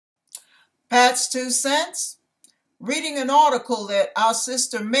Pat's 2 cents, reading an article that our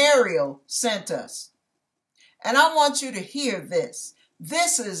sister Mariel sent us. And I want you to hear this.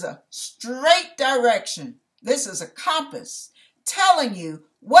 This is a straight direction. This is a compass telling you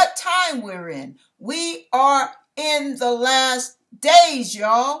what time we're in. We are in the last days,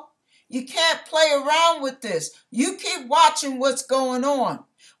 y'all. You can't play around with this. You keep watching what's going on.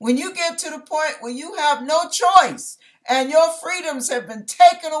 When you get to the point where you have no choice and your freedoms have been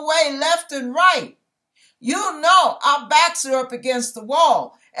taken away left and right, you know our backs are up against the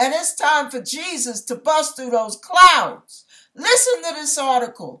wall and it's time for Jesus to bust through those clouds. Listen to this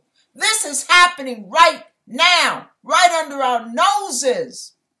article. This is happening right now, right under our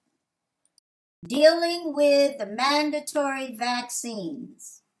noses. Dealing with the mandatory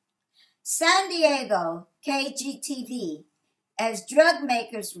vaccines. San Diego KGTV, as drug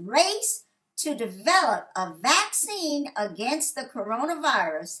makers race to develop a vaccine against the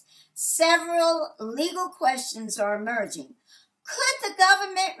coronavirus, several legal questions are emerging. Could the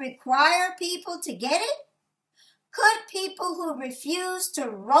government require people to get it? Could people who refuse to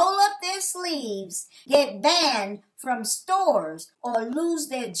roll up their sleeves get banned from stores or lose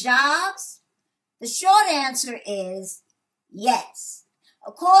their jobs? The short answer is yes.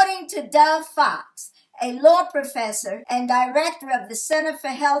 According to Dove Fox, a law professor and director of the Center for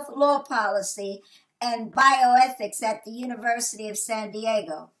Health Law Policy and Bioethics at the University of San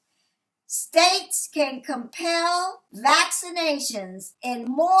Diego, states can compel vaccinations in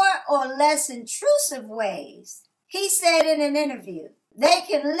more or less intrusive ways. He said in an interview, they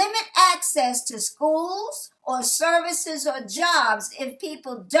can limit access to schools or services or jobs if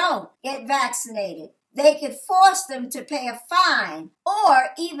people don't get vaccinated. They could force them to pay a fine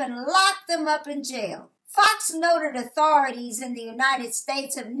or even lock them up in jail. Fox noted authorities in the United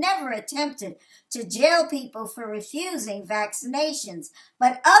States have never attempted to jail people for refusing vaccinations,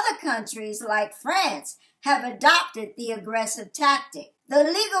 but other countries like France have adopted the aggressive tactic. The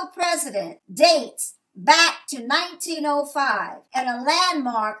legal precedent dates back to 1905 in a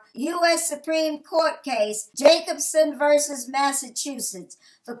landmark U.S. Supreme Court case, Jacobson versus Massachusetts.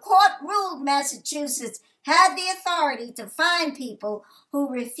 The court ruled Massachusetts had the authority to fine people who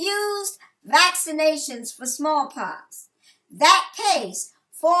refused vaccinations for smallpox. That case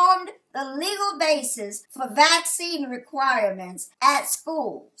formed the legal basis for vaccine requirements at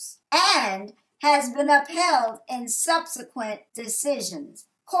schools and has been upheld in subsequent decisions.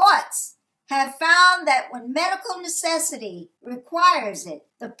 Courts have found that when medical necessity requires it,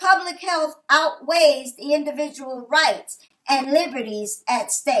 the public health outweighs the individual rights and liberties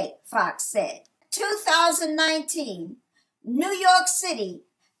at stake, Fox said. 2019, New York City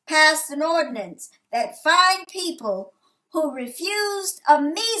passed an ordinance that fined people who refused a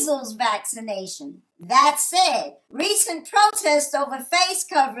measles vaccination. That said, recent protests over face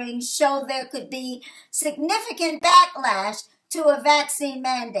coverings show there could be significant backlash to a vaccine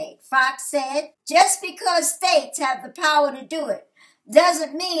mandate. Fox said, just because states have the power to do it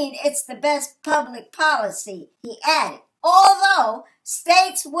doesn't mean it's the best public policy, he added. Although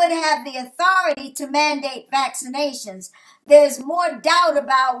states would have the authority to mandate vaccinations, there's more doubt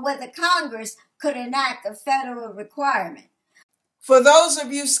about whether Congress could enact a federal requirement. For those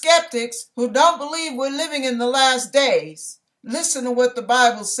of you skeptics who don't believe we're living in the last days, listen to what the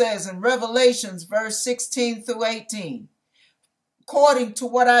Bible says in Revelations verse 16 through 18, according to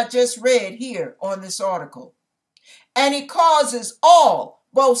what I just read here on this article. And he causes all,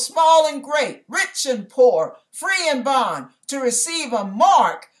 both small and great, rich and poor, free and bond, to receive a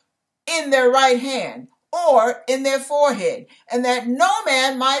mark in their right hand or in their forehead, and that no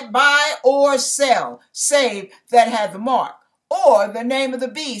man might buy or sell, save that had the mark, or the name of the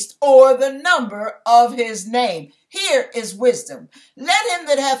beast, or the number of his name. Here is wisdom. Let him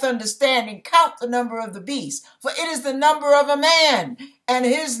that hath understanding count the number of the beast, for it is the number of a man, and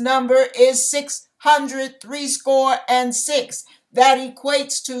his number is 666. That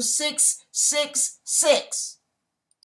equates to 666.